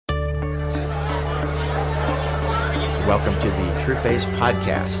Welcome to the True Face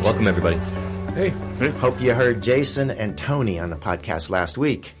Podcast. Welcome, everybody. Hey. Hope you heard Jason and Tony on the podcast last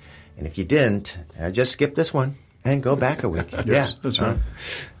week. And if you didn't, just skip this one and go back a week. Yes, that's right.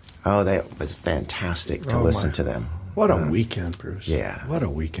 Oh, that was fantastic to listen to them. What a weekend, Bruce. Yeah. What a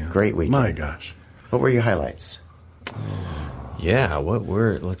weekend. Great weekend. My gosh. What were your highlights? Yeah,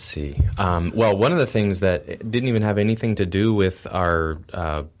 let's see. Well, one of the things that didn't even have anything to do with our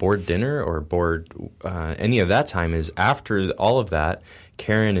board dinner or board any of that time is after all of that,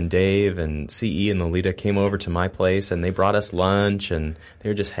 Karen and Dave and CE and Lolita came over to my place and they brought us lunch and they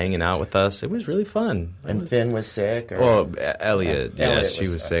were just hanging out with us. It was really fun. And Finn was sick? Well, Elliot, she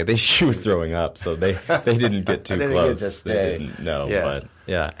was sick. She was throwing up, so they didn't get too close. They didn't know, but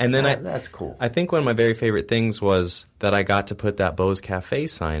yeah. And then that's cool. I think one of my very favorite things was that I got to put that Bo's Cafe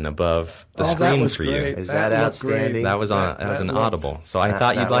sign above the screen for you. Is that outstanding? Great. That was an Audible, so I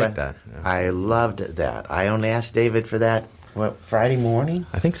thought you'd like that. Yeah. I loved that. I only asked David for that. What, Friday morning?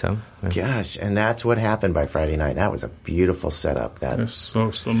 I think so. Yeah. Gosh, and that's what happened by Friday night. That was a beautiful setup. That's so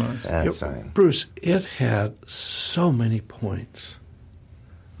nice. That sign. Bruce, it had so many points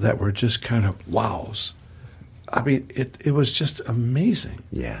that were just kind of wows. I mean, it was just amazing.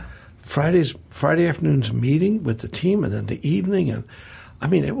 Yeah. Friday afternoon's meeting with the team, and then the evening, and I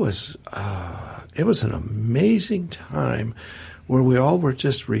mean, it was an amazing time where we all were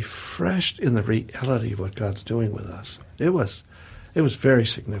just refreshed in the reality of what God's doing with us. It was very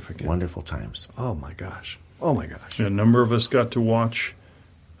significant. Wonderful times. Oh my gosh. Yeah, a number of us got to watch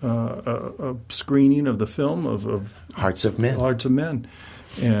a screening of the film of Hearts of Men.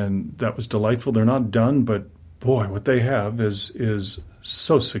 And that was delightful. They're not done, but boy, what they have is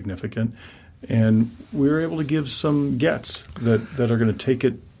so significant. And we were able to give some gets that are going to take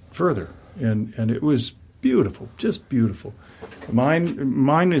it further. And it was beautiful, just beautiful.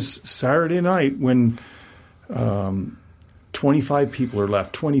 Mine is Saturday night when 25 people are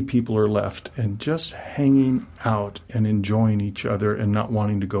left, 20 people are left, and just hanging out and enjoying each other and not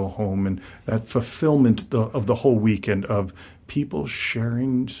wanting to go home. And that fulfillment of the whole weekend of people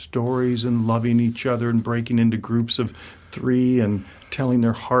sharing stories and loving each other and breaking into groups of 3 and telling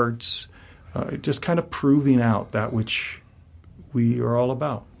their hearts, just kind of proving out that which we are all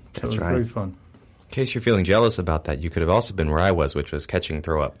about. So That's it was right. very fun. In case you're feeling jealous about that, you could have also been where I was, which was catching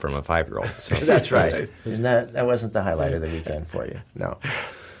throw up from a 5-year-old. So. That's right. And that wasn't the highlight of the weekend for you. No.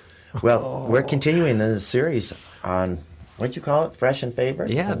 Well, we're continuing the series on, what'd you call it, Fresh and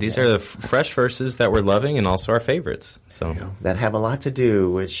Favorite? Yeah, these are the fresh verses that we're loving and also our favorites. So that have a lot to do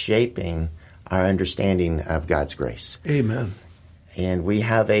with shaping our understanding of God's grace. Amen. And we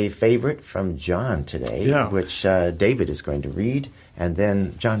have a favorite from John today, which David is going to read. And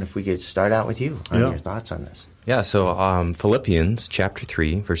then, John, if we could start out with you on your thoughts on this. Yeah, so Philippians chapter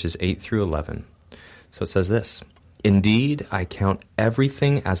 3, verses 8 through 11. So it says this, "Indeed, I count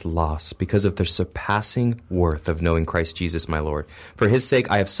everything as loss because of the surpassing worth of knowing Christ Jesus my Lord. For his sake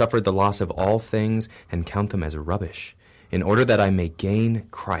I have suffered the loss of all things and count them as rubbish, in order that I may gain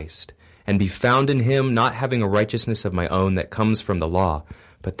Christ and be found in him, not having a righteousness of my own that comes from the law,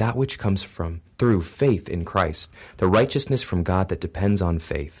 but that which comes through faith in Christ, the righteousness from God that depends on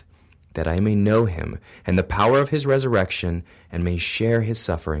faith, that I may know him and the power of his resurrection and may share his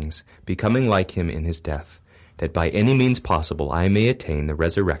sufferings, becoming like him in his death, that by any means possible I may attain the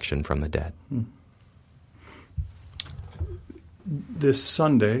resurrection from the dead." This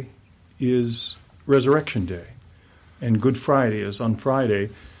Sunday is Resurrection Day, and Good Friday is on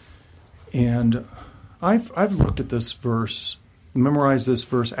Friday. And I've looked at this verse, memorized this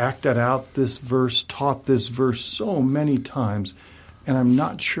verse, acted out this verse, taught this verse so many times, and I'm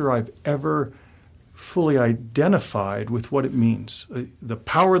not sure I've ever fully identified with what it means. The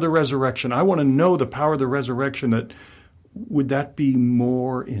power of the resurrection. I want to know the power of the resurrection. Would that be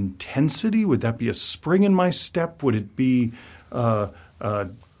more intensity? Would that be a spring in my step? Would it be a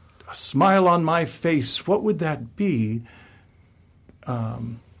smile on my face? What would that be?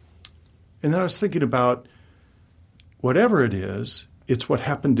 And then I was thinking about whatever it is, it's what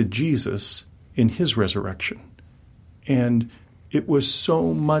happened to Jesus in his resurrection. And it was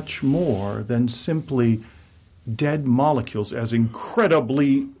so much more than simply dead molecules, as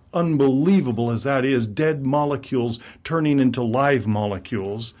incredibly unbelievable as that is, dead molecules turning into live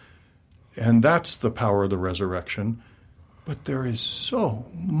molecules. And that's the power of the resurrection. But there is so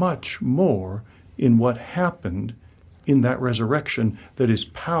much more in what happened in that resurrection that is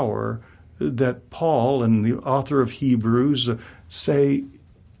power that Paul and the author of Hebrews say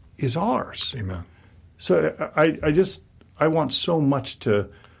is ours. Amen. So I want so much to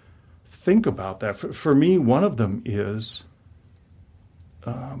think about that. For me, one of them is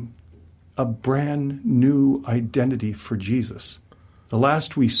a brand new identity for Jesus. The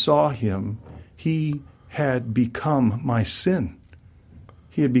last we saw him, he had become my sin.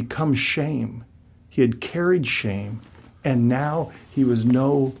 He had become shame. He had carried shame, and now he was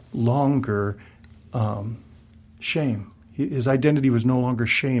no longer shame. His identity was no longer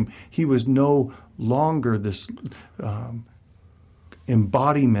shame. He was no longer this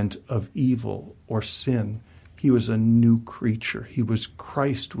embodiment of evil or sin. He was a new creature. He was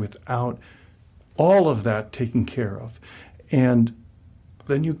Christ without all of that taken care of. And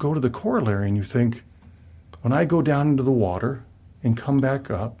then you go to the corollary and you think, when I go down into the water and come back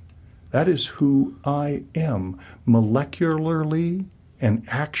up, that is who I am, molecularly and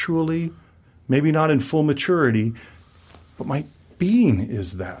actually, maybe not in full maturity, but my being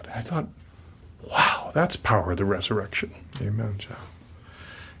is that. I thought, wow, that's power of the resurrection. Amen, John.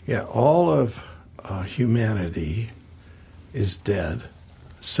 Yeah, all of humanity is dead,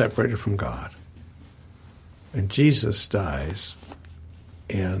 separated from God. And Jesus dies,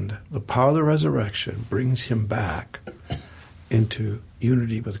 and the power of the resurrection brings him back into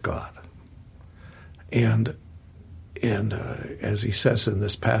unity with God. And as he says in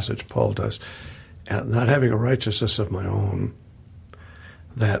this passage, Paul does, not having a righteousness of my own,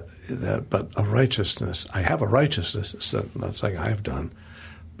 but a righteousness. I have a righteousness, it's not saying I have done.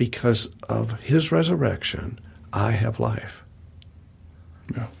 Because of his resurrection, I have life.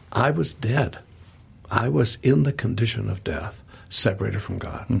 Yeah. I was dead. I was in the condition of death, separated from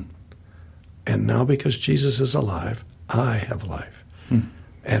God. And now because Jesus is alive, I have life.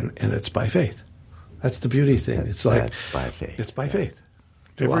 And it's by faith. That's the beauty thing. It's like that's by faith. It's by faith.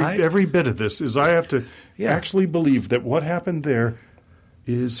 Every bit of this is I have to actually believe that what happened there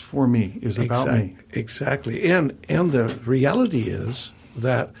is for me, is about me. Exactly. And the reality is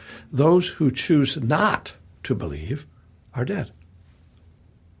that those who choose not to believe are dead.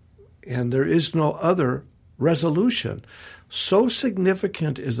 And there is no other resolution. So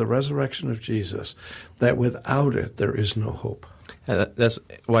significant is the resurrection of Jesus that without it, there is no hope. That's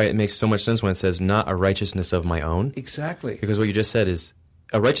why it makes so much sense when it says, not a righteousness of my own. Exactly. Because what you just said is,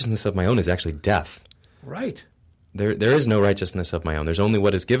 a righteousness of my own is actually death. Right. There is no righteousness of my own. There's only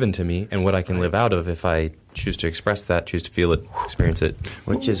what is given to me and what I can live out of if I choose to express that, choose to feel it, experience it.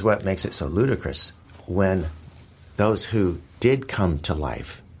 Which is what makes it so ludicrous when those who did come to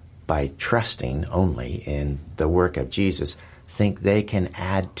life by trusting only in the work of Jesus think they can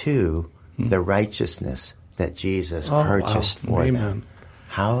add to the righteousness that Jesus purchased for them.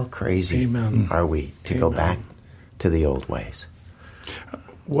 How crazy are we to go back to the old ways?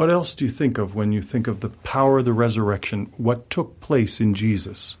 What else do you think of when you think of the power of the resurrection? What took place in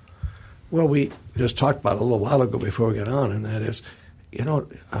Jesus? Well, we just talked about it a little while ago before we get on, and that is,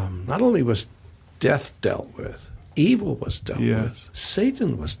 not only was death dealt with, evil was dealt with,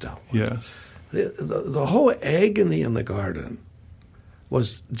 Satan was dealt with. Yes. The whole agony in the garden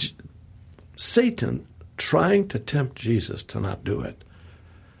was Satan trying to tempt Jesus to not do it,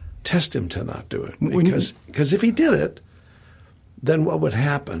 test him to not do it. Because if he did it, then what would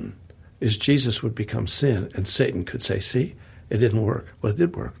happen is Jesus would become sin, and Satan could say, see, it didn't work. Well, it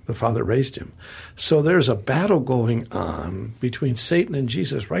did work. The Father raised him. So there's a battle going on between Satan and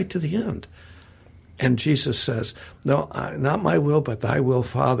Jesus right to the end. And Jesus says, no, not my will, but thy will,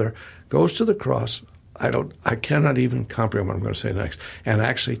 Father, goes to the cross. I cannot even comprehend what I'm going to say next, and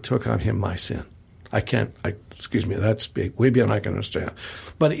actually took on him my sin. That's way beyond I can understand.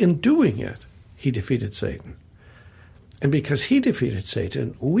 But in doing it, he defeated Satan. And because he defeated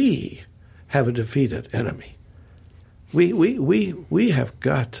Satan, we have a defeated enemy. We have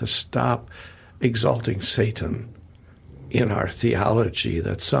got to stop exalting Satan in our theology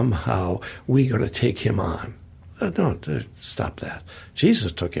that somehow we're going to take him on. No, stop that.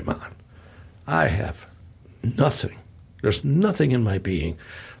 Jesus took him on. I have nothing. There's nothing in my being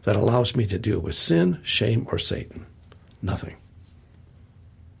that allows me to deal with sin, shame, or Satan. Nothing.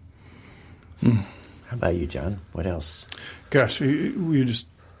 How about you, John? What else? Gosh, we just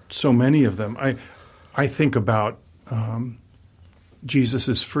so many of them. I think about Jesus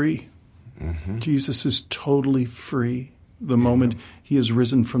is free. Jesus is totally free. The moment he is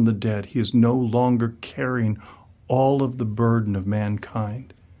risen from the dead, he is no longer carrying all of the burden of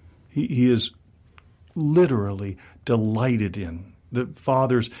mankind. He is literally delighted in. The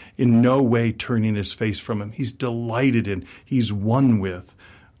Father's in no way turning his face from him. He's delighted in. He's one with.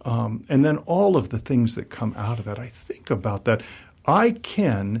 And then all of the things that come out of that, I think about that. I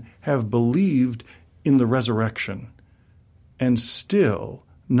can have believed in the resurrection and still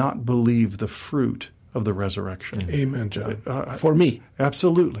not believe the fruit of the resurrection. Amen, John. For me.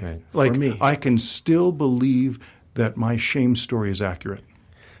 Absolutely. Right. Like, for me. I can still believe that my shame story is accurate.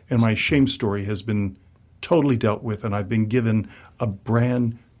 and my shame story has been totally dealt with, and I've been given a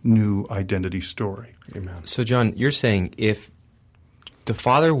brand new identity story. Amen. So, John, you're saying if the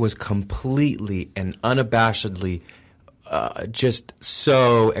Father was completely and unabashedly just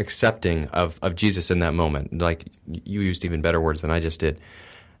so accepting of Jesus in that moment, like you used even better words than I just did,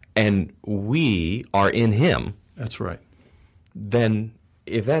 and we are in Him. That's right. Then,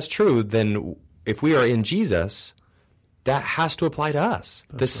 if that's true, then if we are in Jesus, that has to apply to us.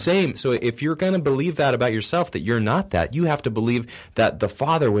 Same. So if you're going to believe that about yourself, that you're not that, you have to believe that the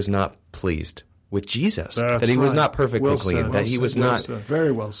Father was not pleased with Jesus, that He was not perfectly clean, that He was not.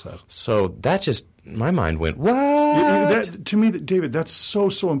 Very well said. So that just, my mind went, what? To me, David, that's so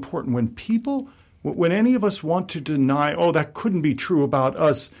important. When any of us want to deny, that couldn't be true about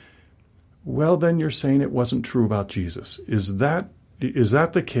us, well, then you're saying it wasn't true about Jesus. Is that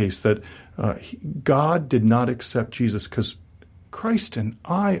the case, that God did not accept Jesus because Christ and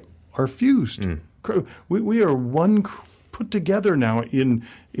I are fused? We are one put together now in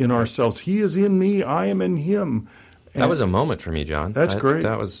ourselves. He is in me, I am in Him. And that was a moment for me, John. That's great.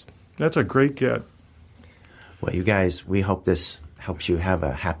 That's a great get. Well, you guys, we hope this helps you have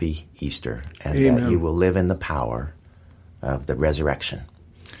a happy Easter, and Amen. that you will live in the power of the resurrection.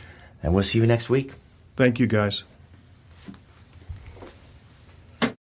 And we'll see you next week. Thank you, guys.